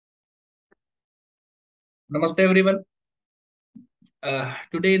Namaste everyone.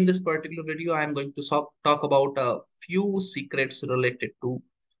 Today in this particular video, I am going to talk about a few secrets related to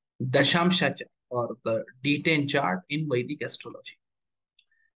Dashamsa chart or the D10 chart in Vedic astrology.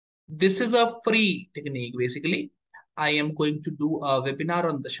 This is a free technique basically. I am going to do a webinar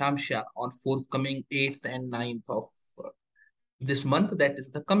on Dashamsa on forthcoming 8th and 9th of uh, this month, that is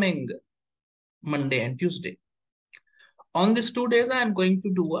the coming Monday and Tuesday. On these 2 days, I am going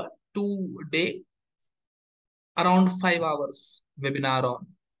to do a 2-day around 5 hours webinar on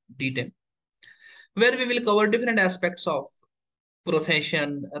D10, where we will cover different aspects of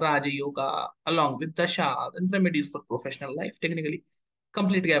profession, Raja Yoga, along with Dasha and remedies for professional life. Technically,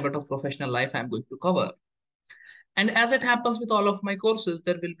 complete gamut of professional life I'm going to cover. And as it happens with all of my courses,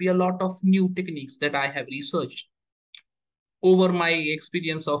 there will be a lot of new techniques that I have researched over my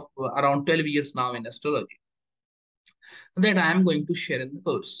experience of around 12 years now in astrology that I am going to share in the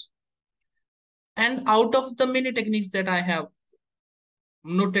course. And out of the many techniques that I have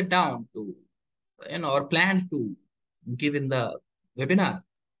noted down to, or planned to give in the webinar,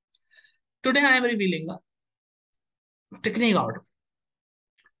 today I am revealing a technique out of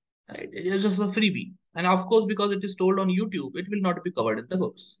it. Right? It is just a freebie. And of course, because it is told on YouTube, it will not be covered in the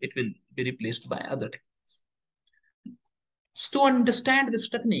course. It will be replaced by other techniques. So to understand this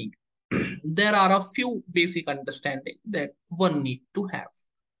technique, there are a few basic understanding that one need to have.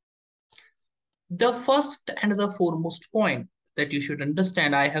 The first and the foremost point that you should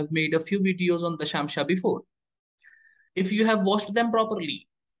understand, I have made a few videos on the Shamsha before. If you have watched them properly,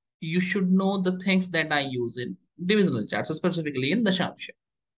 you should know the things that I use in divisional charts, specifically in the Shamsha.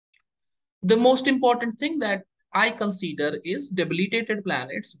 The most important thing that I consider is debilitated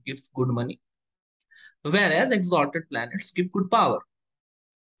planets give good money, whereas exalted planets give good power.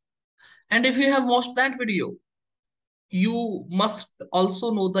 And if you have watched that video, you must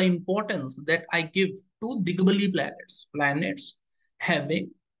also know the importance that I give to Digbali planets, planets having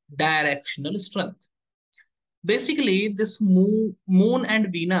directional strength. Basically, this moon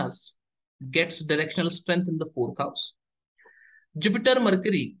and Venus gets directional strength in the fourth house. Jupiter,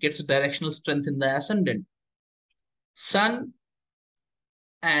 Mercury gets directional strength in the ascendant. Sun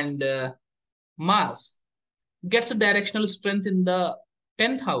and Mars gets a directional strength in the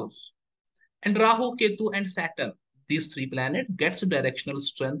 10th house. And Rahu, Ketu, and Saturn, these three planets, gets a directional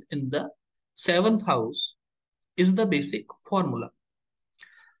strength in the 7th house, is the basic formula.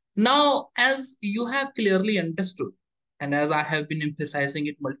 Now, as you have clearly understood, and as I have been emphasizing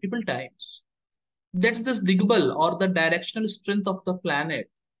it multiple times, that this Digbal or the directional strength of the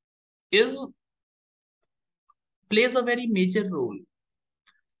planet is plays a very major role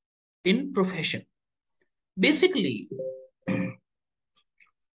in profession. Basically,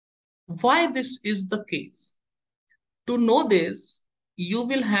 why this is the case? To know this, you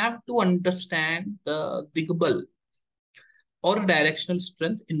will have to understand the Digbal or directional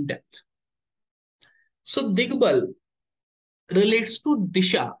strength in depth. So Digbal relates to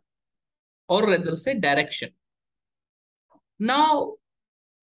Disha, or rather say direction. Now,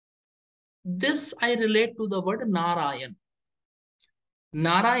 this I relate to the word Narayan.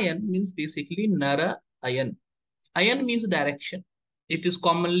 Narayan means basically Nara Ayan. Ayan means direction. It is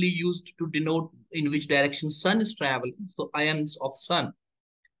commonly used to denote in which direction sun is traveling. So ayans of sun.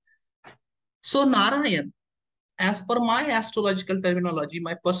 So Narayan, as per my astrological terminology,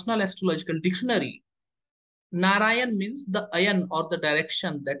 my personal astrological dictionary, Narayan means the ayan or the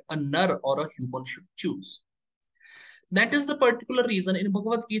direction that a nar or a human should choose. That is the particular reason in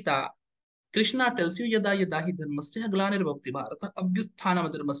Bhagavad Gita, Krishna tells you yada yada hi dharmasya glanirvakti bharata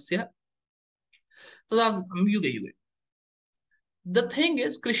abhyutthanam dharmasya tada yuge yuge. The thing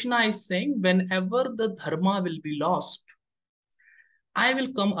is, Krishna is saying, whenever the dharma will be lost, I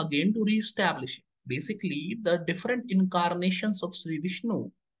will come again to reestablish it. Basically, the different incarnations of Sri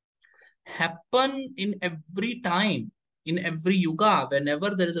Vishnu happen in every time, in every yuga,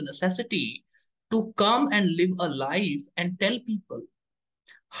 whenever there is a necessity to come and live a life and tell people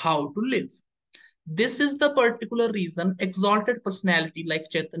how to live. This is the particular reason exalted personality like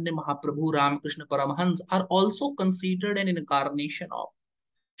Chaitanya Mahaprabhu, Ramakrishna Paramahans are also considered an incarnation of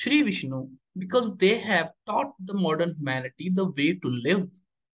Sri Vishnu, because they have taught the modern humanity the way to live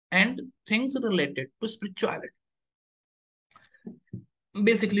and things related to spirituality.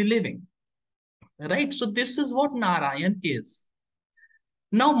 Basically living. Right? So this is what Narayan is.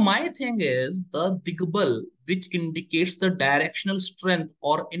 Now my thing is the Digbal, which indicates the directional strength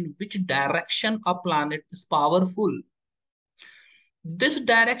or in which direction a planet is powerful. This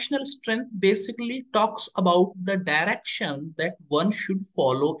directional strength basically talks about the direction that one should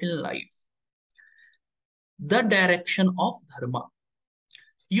follow in life. The direction of dharma.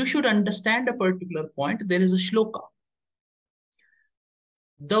 You should understand a particular point. There is a shloka.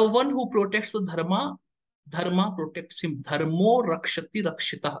 The one who protects the dharma, dharma protects him. Dharmo rakshati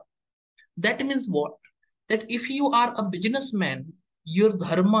rakshita. That means what? That if you are a businessman, your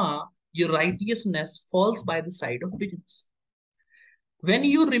dharma, your righteousness falls by the side of business. When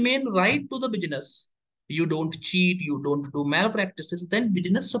you remain right to the business, you don't cheat, you don't do malpractices, then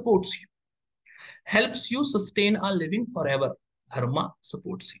business supports you, helps you sustain a living forever. Dharma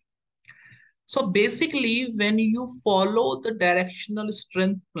supports you. So basically, when you follow the directional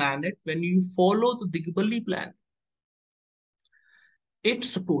strength planet, when you follow the Digbali planet, it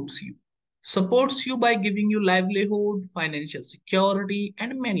supports you by giving you livelihood, financial security,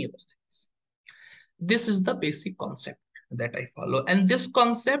 and many other things. This is the basic concept that I follow. And this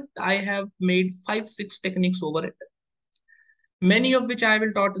concept, I have made 5-6 techniques over it, many of which I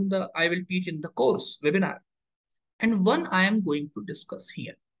will teach in the course webinar. And one I am going to discuss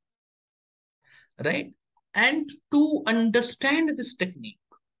here, right? And to understand this technique,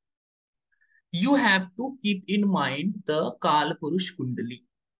 you have to keep in mind the Kal Purush Kundali,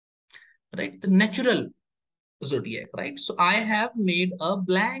 right? The natural zodiac, right? So I have made a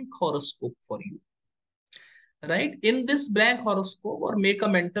blank horoscope for you, right? In this blank horoscope, or make a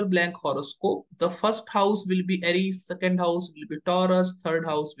mental blank horoscope, the first house will be Aries, second house will be Taurus, third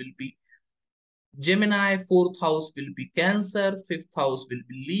house will be Gemini, fourth house will be Cancer, fifth house will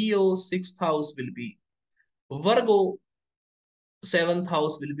be Leo, sixth house will be Virgo, seventh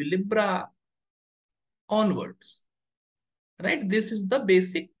house will be Libra, onwards, right? This is the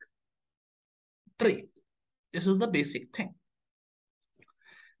basic trait. This is the basic thing.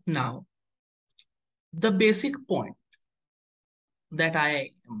 Now, the basic point that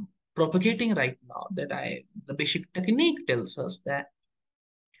I am propagating right now, the basic technique tells us that,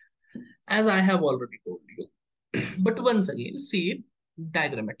 as I have already told you, but once again, see it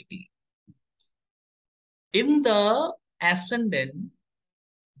diagrammatically. In the ascendant,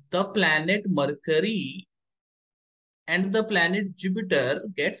 the planet Mercury and the planet Jupiter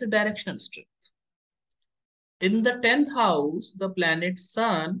gets a directional strength. In the 10th house, the planet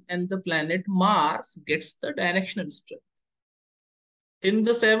Sun and the planet Mars gets the directional strength. In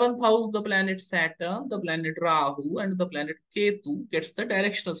the 7th house, the planet Saturn, the planet Rahu, and the planet Ketu gets the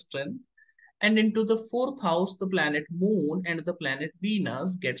directional strength. And into the 4th house, the planet Moon and the planet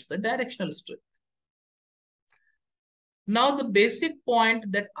Venus gets the directional strength. Now, the basic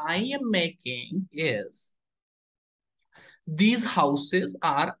point that I am making is these houses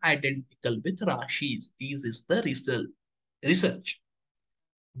are identical with Rashis. This is the research.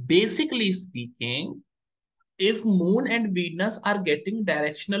 Basically speaking, if Moon and Venus are getting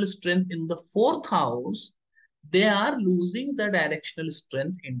directional strength in the 4th house, they are losing the directional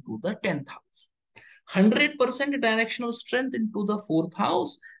strength into the 10th house. 100% directional strength into the 4th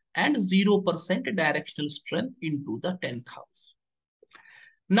house and 0% directional strength into the 10th house.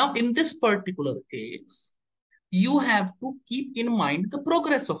 Now, in this particular case, you have to keep in mind the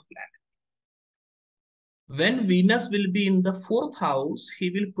progress of planet. When Venus will be in the 4th house, he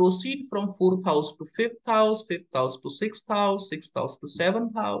will proceed from 4th house to 5th house, 5th house to 6th house, 6th house to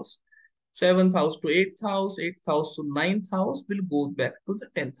 7th house, 7th house to 8th house, 8th house to 9th house, will go back to the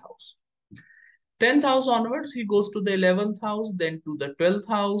 10th house. 10th house onwards, he goes to the 11th house, then to the 12th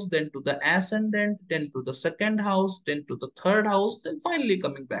house, then to the ascendant, then to the 2nd house, then to the 3rd house, then finally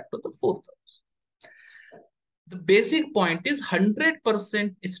coming back to the 4th house. The basic point is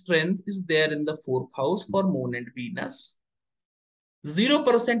 100% strength is there in the 4th house for Moon and Venus.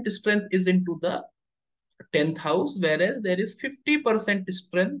 0% strength is into the 10th house, whereas there is 50%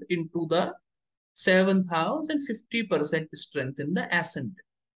 strength into the 7th house and 50% strength in the ascendant.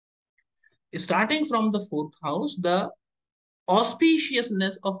 Starting from the 4th house, the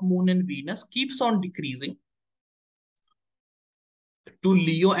auspiciousness of Moon and Venus keeps on decreasing to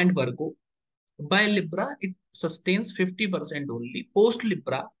Leo and Virgo. By Libra, it sustains 50% only. Post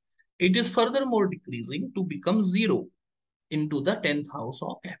Libra, it is furthermore decreasing to become 0 into the 10th house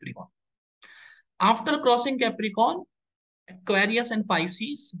of Capricorn. After crossing Capricorn, Aquarius and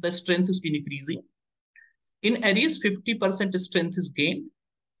Pisces, the strength is increasing. In Aries, 50% strength is gained.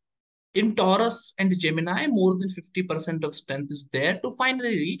 In Taurus and Gemini, more than 50% of strength is there to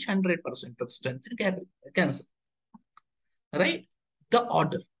finally reach 100% of strength in Cancer. Right? The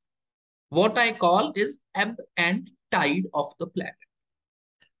order. What I call is ebb and tide of the planet.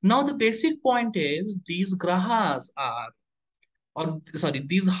 Now, the basic point is these grahas are,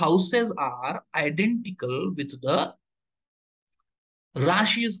 these houses are identical with the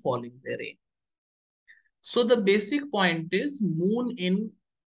Rashis falling therein. So the basic point is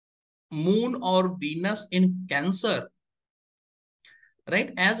Moon or Venus in Cancer,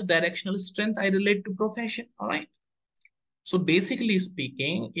 right? As directional strength, I relate to profession, all right? So basically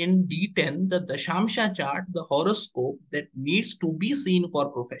speaking, in D10, the Dashamsa chart, the horoscope that needs to be seen for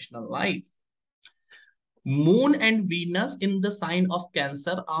professional life. Moon and Venus in the sign of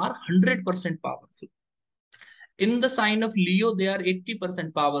Cancer are 100% powerful. In the sign of Leo, they are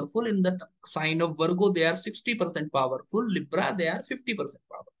 80% powerful. In the sign of Virgo, they are 60% powerful. Libra, they are 50%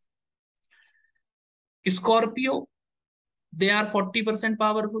 powerful. Scorpio, they are 40%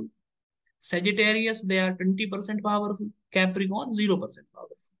 powerful. Sagittarius, they are 20% powerful. Capricorn, 0%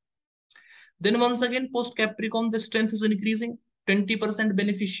 powerful. Then once again, post Capricorn, the strength is increasing. 20%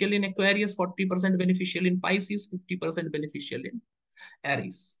 beneficial in Aquarius, 40% beneficial in Pisces, 50% beneficial in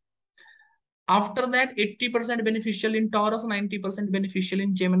Aries. After that, 80% beneficial in Taurus, 90% beneficial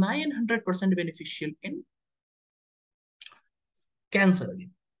in Gemini, and 100% beneficial in Cancer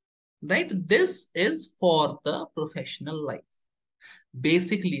again. Right? This is for the professional life.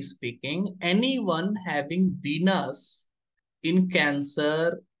 Basically speaking, anyone having Venus in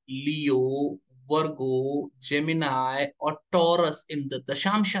Cancer, Leo, Virgo, Gemini, or Taurus in the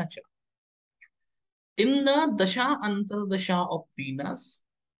Dashamsa chart. In the Dasha Antardasha of Venus,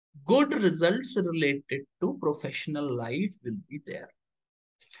 good results related to professional life will be there.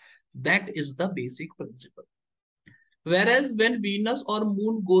 That is the basic principle. Whereas when Venus or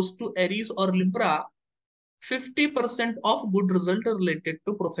Moon goes to Aries or Libra, 50% of good result related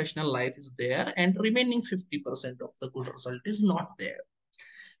to professional life is there, and remaining 50% of the good result is not there.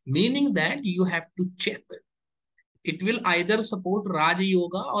 Meaning that you have to check. It will either support Raja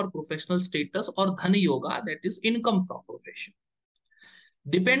Yoga or professional status, or Dhana Yoga, that is income from profession.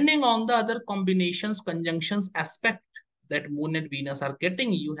 Depending on the other combinations, conjunctions, aspect that Moon and Venus are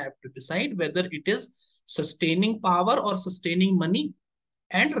getting, you have to decide whether it is sustaining power or sustaining money,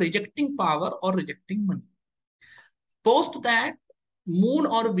 and rejecting power or rejecting money. Post that, Moon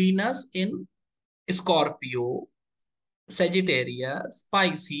or Venus in Scorpio, Sagittarius,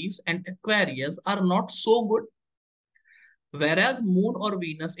 Pisces, and Aquarius are not so good. Whereas Moon or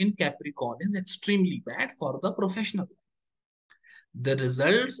Venus in Capricorn is extremely bad for the professional. The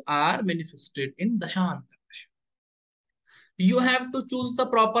results are manifested in Dasha. You have to choose the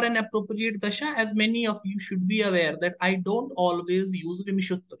proper and appropriate Dasha, as many of you should be aware that I don't always use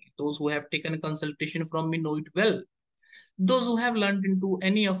Vimshuttari. Those who have taken a consultation from me know it well. Those who have learned into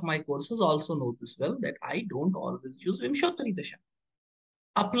any of my courses also know this well, that I don't always use Vimshottari Dasha.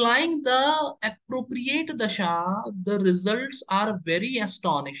 Applying the appropriate Dasha, the results are very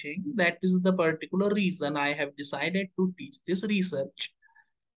astonishing. That is the particular reason I have decided to teach this research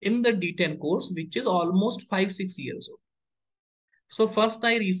in the D10 course, which is almost 5-6 years old. So first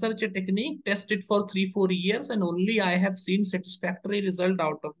I research a technique, test it for 3-4 years, and only I have seen satisfactory result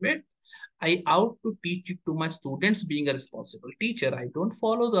out of it. I out to teach it to my students, being a responsible teacher. I don't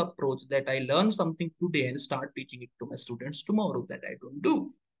follow the approach that I learn something today and start teaching it to my students tomorrow. That I don't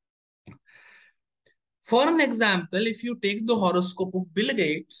do. For an example, if you take the horoscope of Bill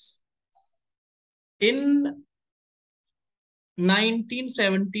Gates, in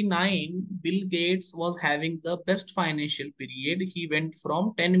 1979, Bill Gates was having the best financial period. He went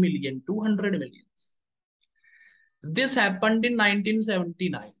from 10 million to 100 millions. This happened in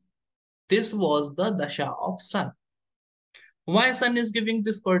 1979. This was the Dasha of Sun. Why Sun is giving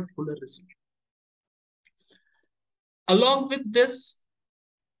this particular result? Along with this,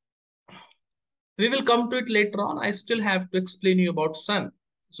 we will come to it later on. I still have to explain you about Sun.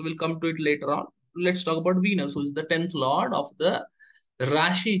 So we'll come to it later on. Let's talk about Venus, who is the 10th lord of the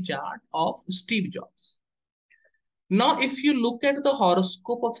Rashi chart of Steve Jobs. Now, if you look at the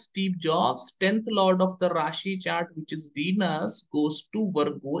horoscope of Steve Jobs, 10th lord of the Rashi chart, which is Venus, goes to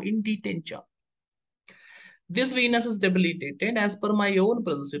Virgo in D10 chart. This Venus is debilitated. As per my own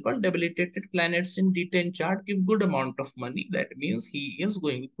principle, debilitated planets in D10 chart give good amount of money. That means he is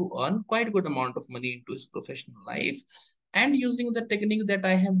going to earn quite good amount of money into his professional life. And using the technique that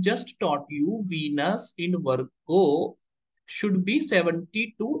I have just taught you, Venus in Virgo should be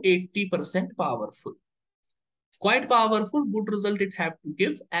 70 to 80% powerful. Quite powerful, good result it have to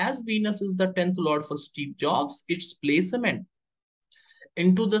give. As Venus is the 10th lord for Steve Jobs, its placement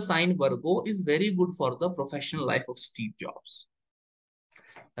into the sign Virgo is very good for the professional life of Steve Jobs.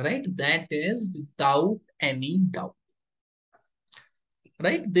 Right? That is without any doubt.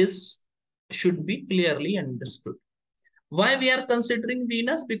 Right? This should be clearly understood. Why we are considering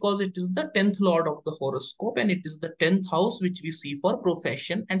Venus? Because it is the 10th lord of the horoscope, and it is the 10th house which we see for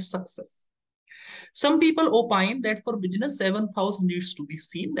profession and success. Some people opine that for business, 7th house needs to be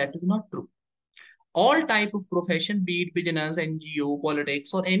seen. That is not true. All type of profession, be it business, NGO,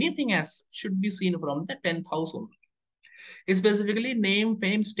 politics, or anything else, should be seen from the 10th house only. Specifically, name,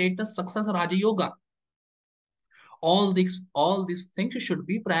 fame, status, success, Raja Yoga. All these things should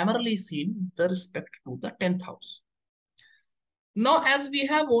be primarily seen with the respect to the 10th house. Now, as we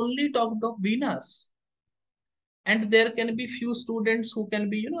have only talked of Venus, and there can be few students who can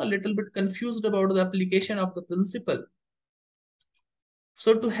be, a little bit confused about the application of the principle.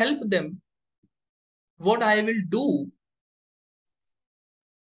 So to help them, what I will do,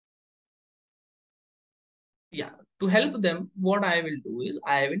 yeah, to help them, what I will do is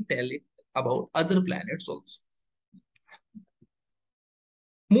I will tell it about other planets also.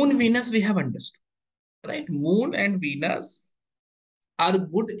 Moon, Venus, we have understood, right? Moon and Venus are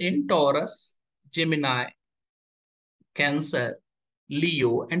good in Taurus, Gemini, Cancer,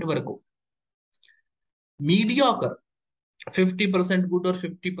 Leo, and Virgo. Mediocre, 50% good or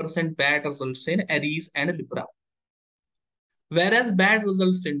 50% bad results in Aries and Libra. Whereas bad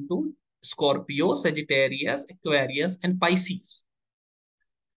results into Scorpio, Sagittarius, Aquarius, and Pisces.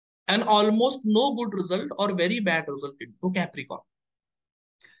 And almost no good result or very bad result into Capricorn.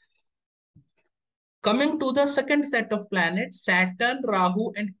 Coming to the second set of planets, Saturn,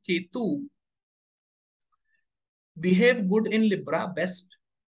 Rahu, and Ketu behave good in Libra best.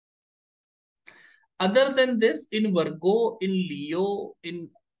 Other than this, in Virgo, in Leo,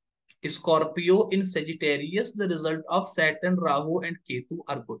 in Scorpio, in Sagittarius, the result of Saturn, Rahu, and Ketu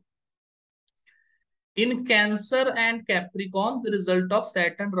are good. In Cancer and Capricorn, the result of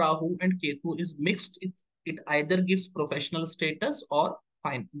Saturn, Rahu, and Ketu is mixed. It either gives professional status or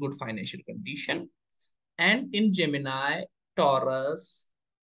good financial condition. And in Gemini, Taurus,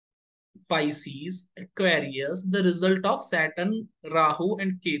 Pisces, Aquarius, the result of Saturn, Rahu,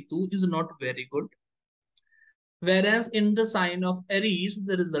 and Ketu is not very good. Whereas in the sign of Aries,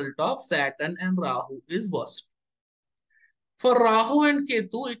 the result of Saturn and Rahu is worst. For Rahu and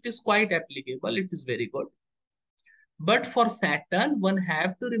Ketu, it is quite applicable. It is very good. But for Saturn, one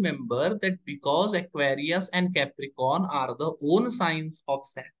have to remember that because Aquarius and Capricorn are the own signs of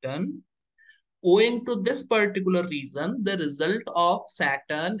Saturn, owing to this particular reason, the result of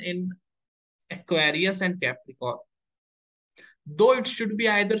Saturn in Aquarius and Capricorn, though it should be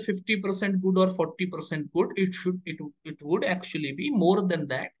either 50% good or 40% good, it would actually be more than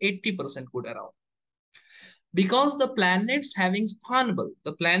that, 80% good around. Because the planets having sthanbal,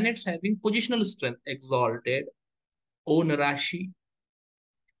 the planets having positional strength exalted, own Rashi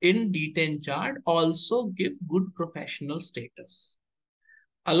in D10 chart also give good professional status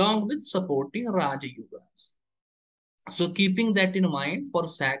along with supporting Raja Yugas. So keeping that in mind, for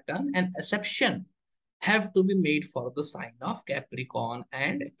Saturn, an exception have to be made for the sign of Capricorn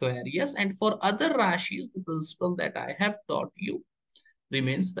and Aquarius, and for other Rashis, the principle that I have taught you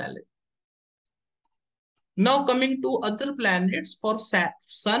remains valid. Now coming to other planets, for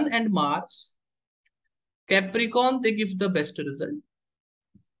Sun and Mars, Capricorn, they give the best result.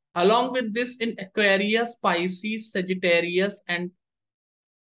 Along with this, in Aquarius, Pisces, Sagittarius, and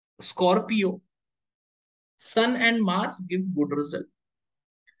Scorpio, Sun and Mars give good result.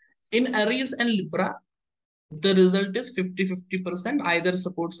 In Aries and Libra, the result is 50-50%, either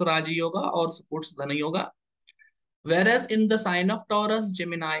supports Raja Yoga or supports Dhana Yoga. Whereas in the sign of Taurus,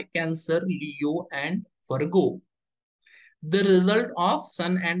 Gemini, Cancer, Leo, and Virgo, the result of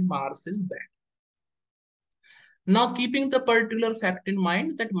Sun and Mars is bad. Now, keeping the particular fact in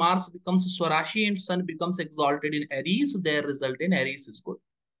mind that Mars becomes Swarashi and Sun becomes exalted in Aries, their result in Aries is good.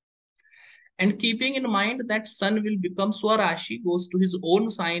 And keeping in mind that Sun will become Swarashi, goes to his own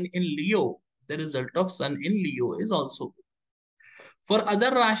sign in Leo, the result of Sun in Leo is also good. For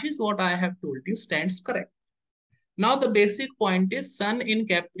other Rashis, what I have told you stands correct. Now, the basic point is Sun in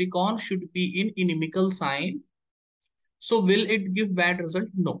Capricorn should be in inimical sign. So, will it give bad result?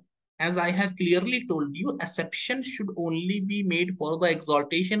 No. As I have clearly told you, exception should only be made for the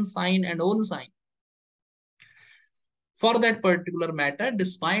exaltation sign and own sign. For that particular matter,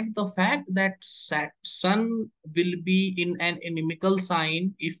 despite the fact that Sun will be in an inimical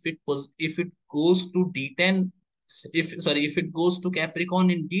sign if it goes to D10, if it goes to Capricorn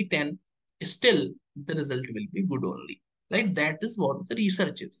in D10, still the result will be good only. Right? That is what the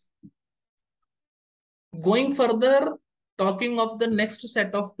research is. Going further, talking of the next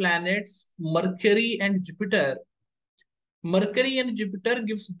set of planets, Mercury and Jupiter. Mercury and Jupiter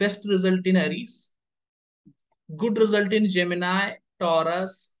gives best result in Aries, good result in Gemini,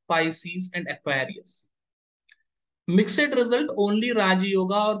 Taurus, Pisces, and Aquarius. Mixed result only Raja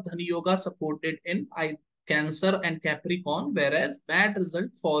Yoga or Dhani Yoga supported in Cancer and Capricorn, whereas bad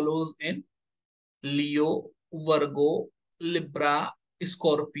result follows in Leo, Virgo, Libra,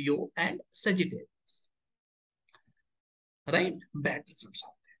 Scorpio, and Sagittarius. Right? Bad results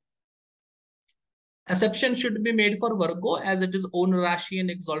are there. Exception should be made for Virgo as it is own Rashi and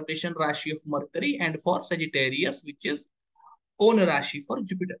exaltation Rashi of Mercury, and for Sagittarius, which is own Rashi for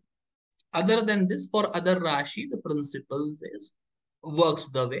Jupiter. Other than this, for other Rashi, the principles is works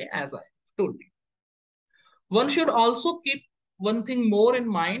the way as I have told you. One should also keep one thing more in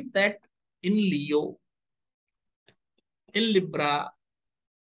mind, that in Leo, in Libra,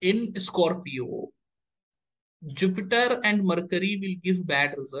 in Scorpio, Jupiter and Mercury will give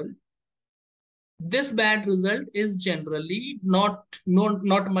bad result. This bad result is generally not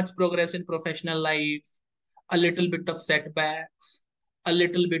much progress in professional life, a little bit of setbacks, a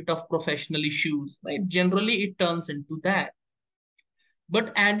little bit of professional issues, right? Generally, it turns into that.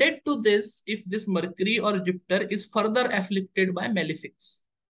 But added to this, if this Mercury or Jupiter is further afflicted by malefics,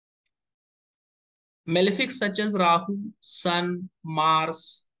 malefics such as Rahu, Sun,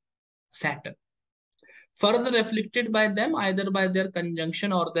 Mars, Saturn, further afflicted by them either by their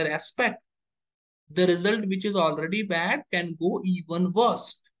conjunction or their aspect, the result which is already bad can go even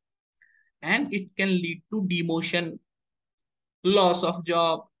worse, and it can lead to demotion, loss of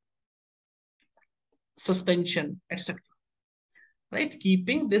job, suspension, etc. Right?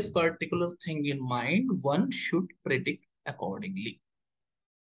 Keeping this particular thing in mind, one should predict accordingly.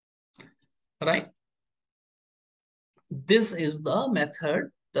 Right? This is the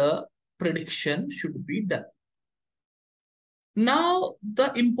method the prediction should be done. Now,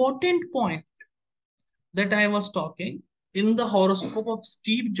 the important point that I was talking in the horoscope of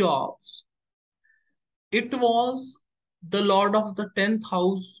Steve Jobs, it was the Lord of the 10th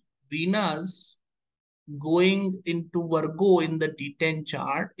house, Venus, going into Virgo in the D10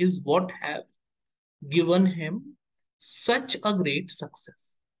 chart is what have given him such a great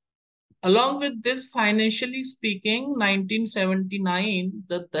success. Along with this, financially speaking, 1979,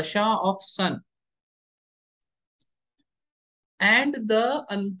 the Dasha of Sun and the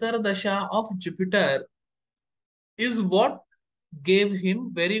Antardasha of Jupiter is what gave him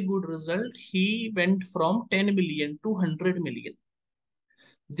very good result. He went from 10 million to 100 million.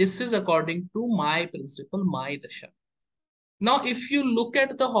 This is according to my principle, my Dasha. Now, if you look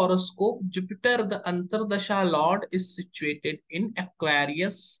at the horoscope, Jupiter, the Antardasha Lord, is situated in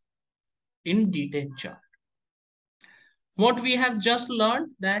Aquarius in D10 chart. What we have just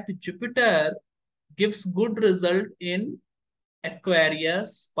learned that Jupiter gives good result in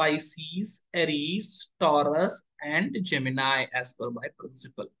Aquarius, Pisces, Aries, Taurus, and Gemini as per my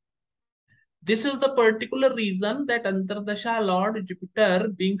principle. This is the particular reason that Antardasha Lord Jupiter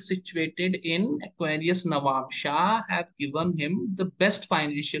being situated in Aquarius Navamsha have given him the best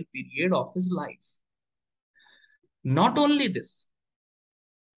financial period of his life. Not only this,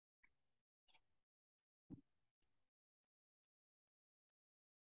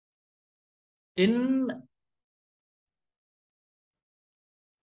 in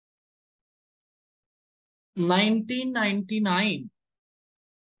 1999,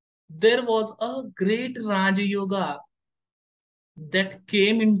 there was a great Raja Yoga that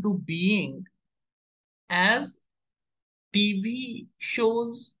came into being as TV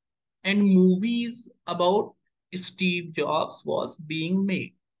shows and movies about Steve Jobs was being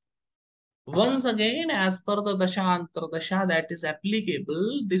made. Once again, as per the Dasha Antardasha that is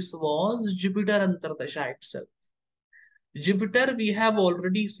applicable, this was Jupiter Antardasha itself. Jupiter, we have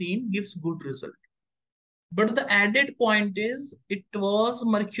already seen, gives good result. But the added point is, it was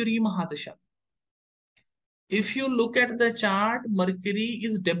Mercury Mahadasha. If you look at the chart, Mercury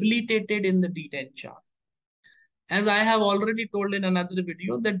is debilitated in the D10 chart. As I have already told in another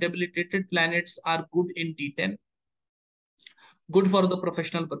video, that debilitated planets are good in D10, good for the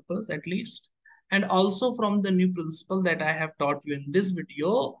professional purpose at least. And also from the new principle that I have taught you in this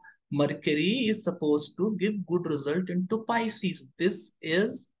video, Mercury is supposed to give good result into Pisces. This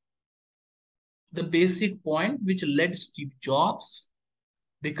is the basic point which led Steve Jobs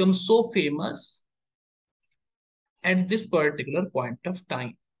become so famous at this particular point of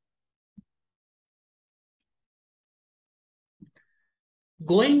time.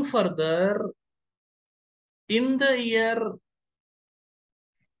 Going further, in the year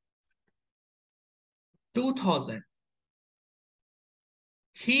 2000,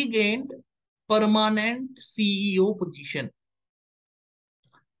 he gained permanent CEO position,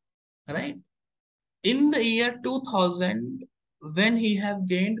 right? In the year 2000, when he have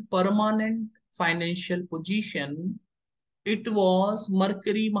gained permanent financial position, it was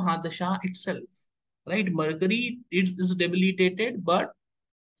Mercury Mahadasha itself, right? Mercury is debilitated, but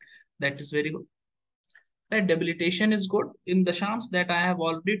that is very good. Right? Debilitation is good in the shams that I have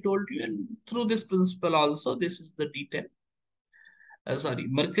already told you, and through this principle also, this is the D10.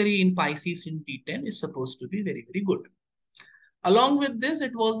 Mercury in Pisces in D10 is supposed to be very, very good. Along with this,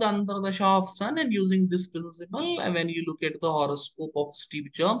 it was the Antardasha of Sun, and using this principle, when you look at the horoscope of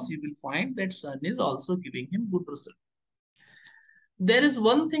Steve Jobs, you will find that Sun is also giving him good result. There is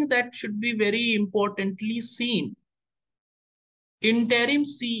one thing that should be very importantly seen. Interim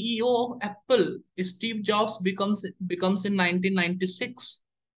CEO of Apple, Steve Jobs, becomes in 1996.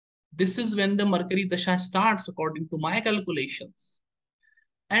 This is when the Mercury Dasha starts, according to my calculations.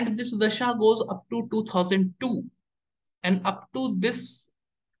 And this Dasha goes up to 2002. And up to this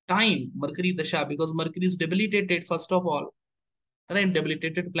time, Mercury Dasha, because Mercury is debilitated, first of all, right?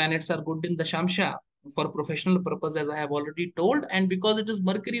 Debilitated planets are good in Dashamsha for professional purpose, as I have already told. And because it is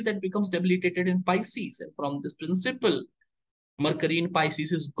Mercury that becomes debilitated in Pisces. And from this principle, Mercury in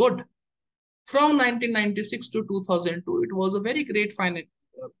Pisces is good. From 1996 to 2002, it was a very great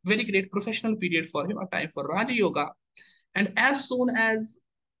professional period for him, a time for Raja Yoga. And as soon as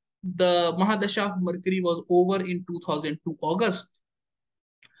the Mahadasha of Mercury was over in 2002 August,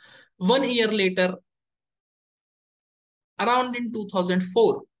 1 year later, around in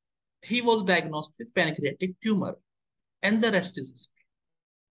 2004, he was diagnosed with pancreatic tumor, and the rest is history.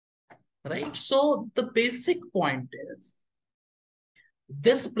 Right? So the basic point is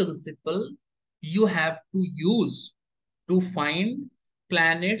this principle you have to use to find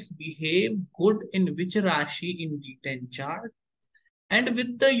planets behave good in which Rashi in D10 chart. And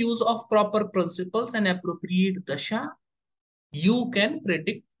with the use of proper principles and appropriate dasha, you can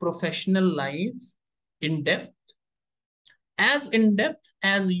predict professional life in depth as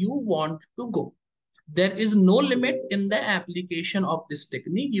you want to go. There is no limit in the application of this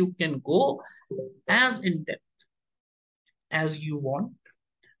technique. You can go as in depth as you want.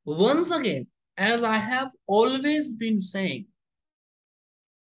 Once again, as I have always been saying,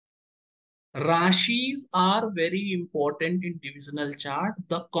 Rashis are very important in divisional chart.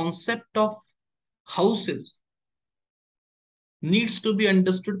 The concept of houses needs to be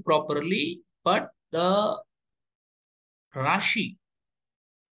understood properly, but the Rashi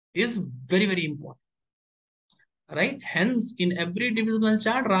is very, very important. Right? Hence, in every divisional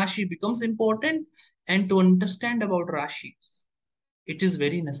chart, Rashi becomes important, and to understand about Rashis, it is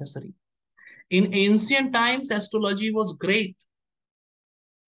very necessary. In ancient times, astrology was great.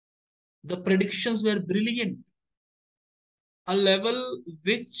 The predictions were brilliant. A level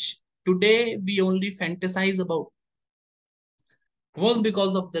which today we only fantasize about was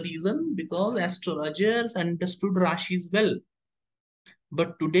because of the reason, because astrologers understood Rashis well.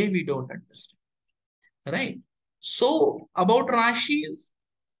 But today we don't understand. Right? So, about Rashis,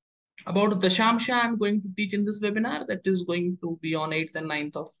 about Dashamsha, I'm going to teach in this webinar that is going to be on 8th and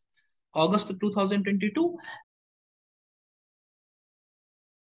 9th of August 2022.